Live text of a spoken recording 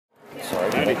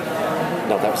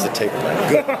No, that was the tape.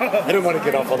 Good. I didn't want to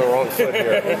get off on the wrong foot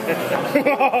here.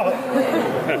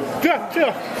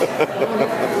 Gotcha.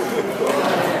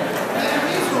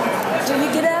 Do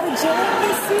you get out of jail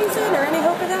this season, or any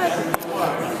hope of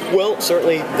that? Well,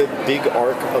 certainly the big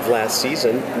arc of last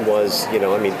season was,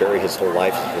 Barry his whole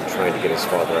life has been trying to get his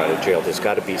father out of jail. There's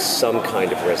got to be some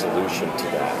kind of resolution to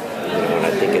that, and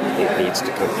I think it needs to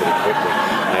come pretty quickly.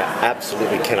 I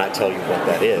absolutely cannot tell you what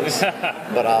that is,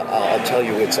 but I'll tell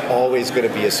you it's always going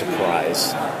to be a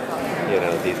surprise.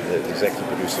 The executive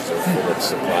producers are full of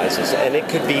surprises, and it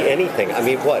could be anything. I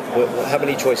mean, how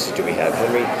many choices do we have?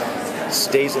 Henry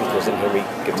stays in prison, Henry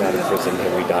gets out of prison,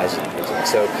 Henry dies in prison.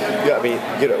 So,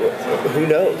 who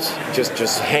knows?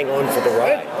 Just hang on for the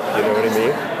ride. You know what I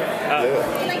mean?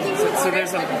 So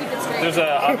there's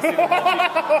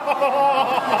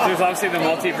obviously the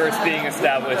multiverse being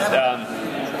established.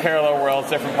 Parallel worlds,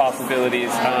 different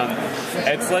possibilities.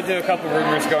 It's led to a couple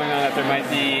rumors going on that there might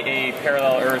be a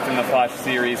parallel Earth in the Flash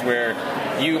series where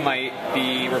you might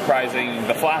be reprising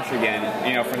the Flash again,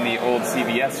 from the old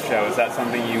CBS show. Is that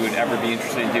something you would ever be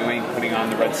interested in doing, putting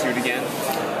on the red suit again?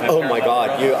 Oh my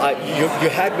God! You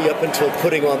had me up until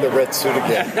putting on the red suit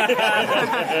again.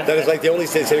 That is like the only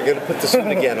thing you're going to put the suit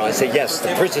again on. I say yes,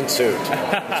 the prison suit.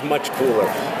 It's much cooler.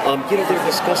 They're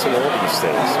discussing all these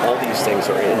things. All these things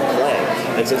are in play,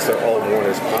 and since they're all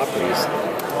Warner's properties,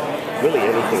 really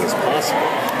anything is possible.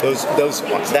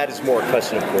 That is more a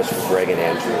question, of course, for Greg and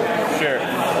Andrew. Sure.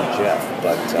 And Jeff.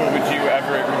 But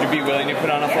would you be willing to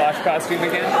put on a Flash costume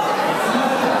again?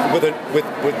 With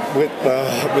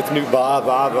new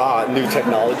new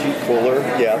technology, cooler,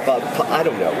 yeah. But I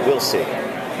don't know. We'll see.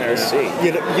 We'll see.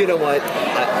 You know what?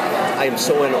 I am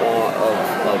so in awe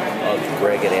of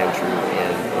Greg and Andrew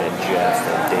and Jeff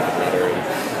and David Nutter,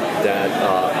 that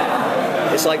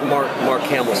it's like Mark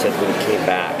Hamill said when he came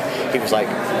back. He was like,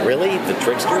 really? The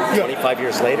trickster? 25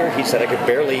 years later? He said, I could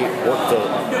barely work the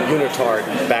unitard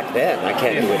back then. I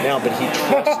can't do it now. But he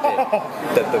trusted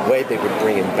that the way they would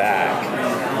bring him back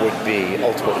would be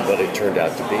ultimately what it turned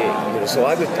out to be. So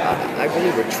I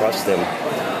really would trust them.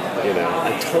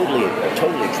 I totally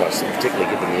trust them,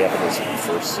 particularly given the evidence of the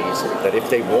first season, that if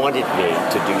they wanted me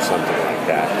to do something like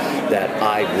that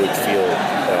I would feel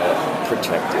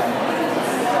protected.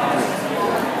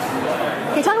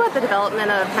 Can you talk about the development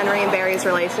of Henry and Barry's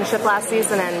relationship last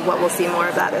season and what we'll see more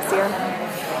of that this year?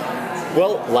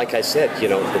 Well, like I said,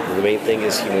 the main thing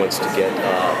is he wants to get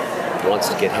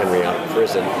Henry out of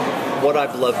prison. What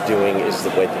I've loved doing is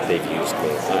the way that they've used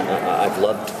me. I've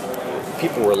loved.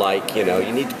 People were like, you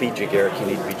need to be Jay Garrick, you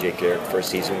need to be Jay Garrick for a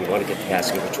season, we want to get the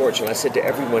passing of the torch. And I said to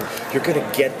everyone, you're going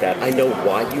to get that. I know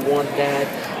why you want that.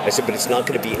 I said, but it's not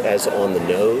going to be as on the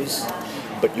nose,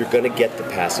 but you're going to get the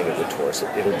passing of the torch.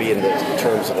 It'll be in the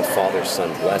terms of a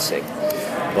father-son blessing.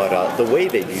 But the way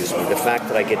they've used me, the fact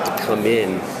that I get to come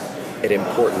in at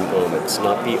important moments,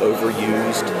 not be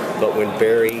overused, but when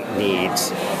Barry needs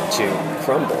to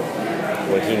crumble,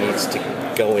 when he needs to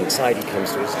go inside, he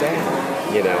comes to his dad,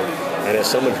 And as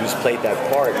someone who's played that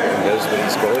part and knows what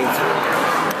he's going through,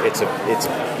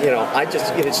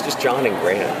 it's just John and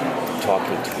Grant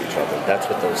talking to each other. That's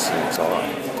what those scenes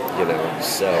are,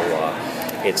 So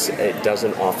it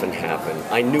doesn't often happen.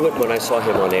 I knew it when I saw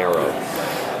him on Arrow.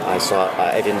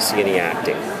 I didn't see any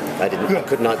acting. I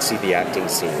could not see the acting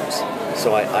scenes.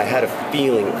 So I had a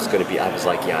feeling it was going to be. I was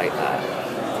like,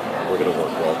 we're going to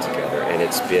work well together, and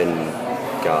it's been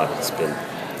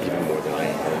even more than I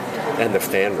had hoped. And the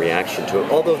fan reaction to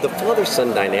it. Although the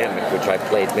father-son dynamic, which I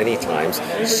played many times,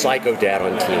 psycho dad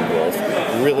on Teen Wolf,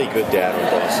 really good dad on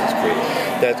Dawson's Creek,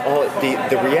 that's all.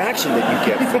 The reaction that you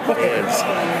get from fans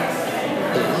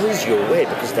blows you away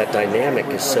because that dynamic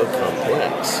is so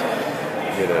complex.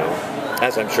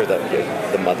 As I'm sure that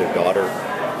the mother-daughter,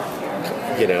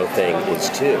 thing is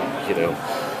too.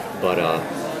 But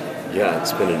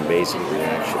it's been an amazing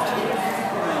reaction to it.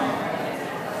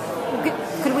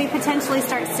 Could we potentially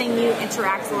start seeing you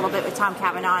interact a little bit with Tom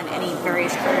Cavanaugh and any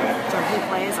various character he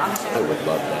plays on the show? I would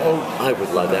love that. I would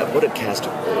love that. What a cast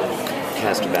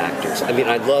of actors. I mean,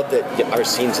 I love that our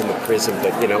scenes in the prison,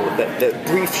 but that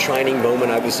brief shining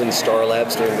moment I was in Star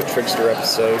Labs during the Trickster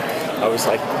episode, I was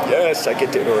like, yes, I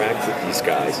get to interact with these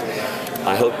guys.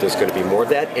 I hope there's going to be more of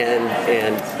that, and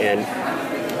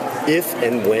if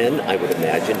and when, I would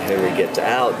imagine, Henry gets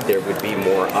out, there would be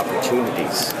more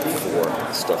opportunities for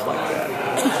stuff like that.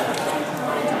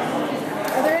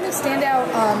 Are there any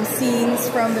standout scenes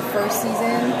from the first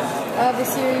season of the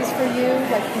series for you?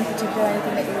 Like, in particular,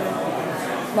 anything that you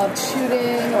loved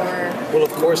shooting, or? Well,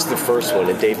 of course, the first one,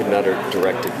 and David Nutter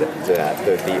directed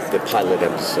the pilot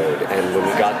episode, and when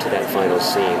we got to that final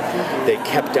scene, they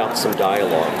kept out some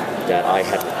dialogue that I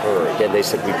hadn't heard. And they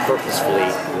said, we purposefully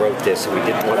wrote this and we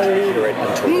didn't want you to hear it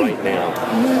until right now.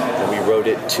 And we wrote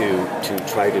it to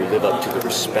try to live up to the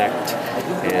respect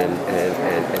and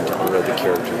to honor the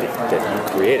character that you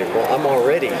created. Well, I'm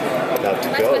already about to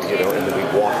go, and then we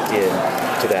walked in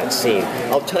to that scene.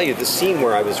 I'll tell you, the scene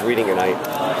where I was reading and I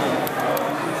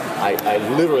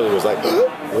literally was like,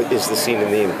 what is the scene in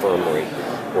the infirmary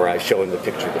where I show him the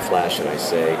picture of the Flash and I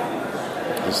say,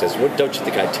 he says, what don't you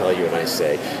think I'd tell you? And I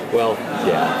say, well,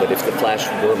 yeah, but if the Flash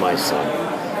were my son,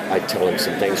 I'd tell him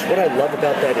some things. What I love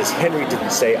about that is Henry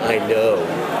didn't say, I know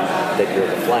that you're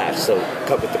the Flash, so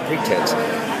cut with the pretense.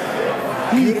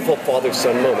 Beautiful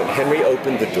father-son moment. Henry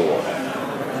opened the door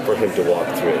for him to walk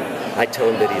through. I tell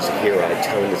him that he's a hero. I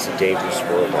tell him it's a dangerous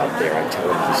world out there. I tell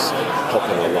him he's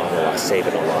helping a lot of lives,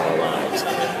 saving a lot of lives.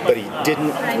 But he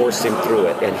didn't force him through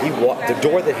it. And he walked the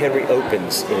door that Henry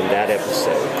opens in that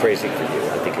episode, Crazy for You,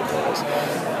 I think it was.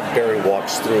 Barry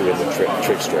walks through in the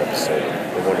Trickster episode,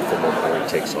 the wonderful moment where he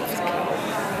takes off the cowl.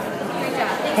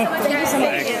 Thank you so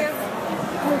much.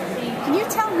 Can you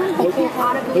tell who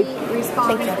audibly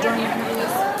responded during the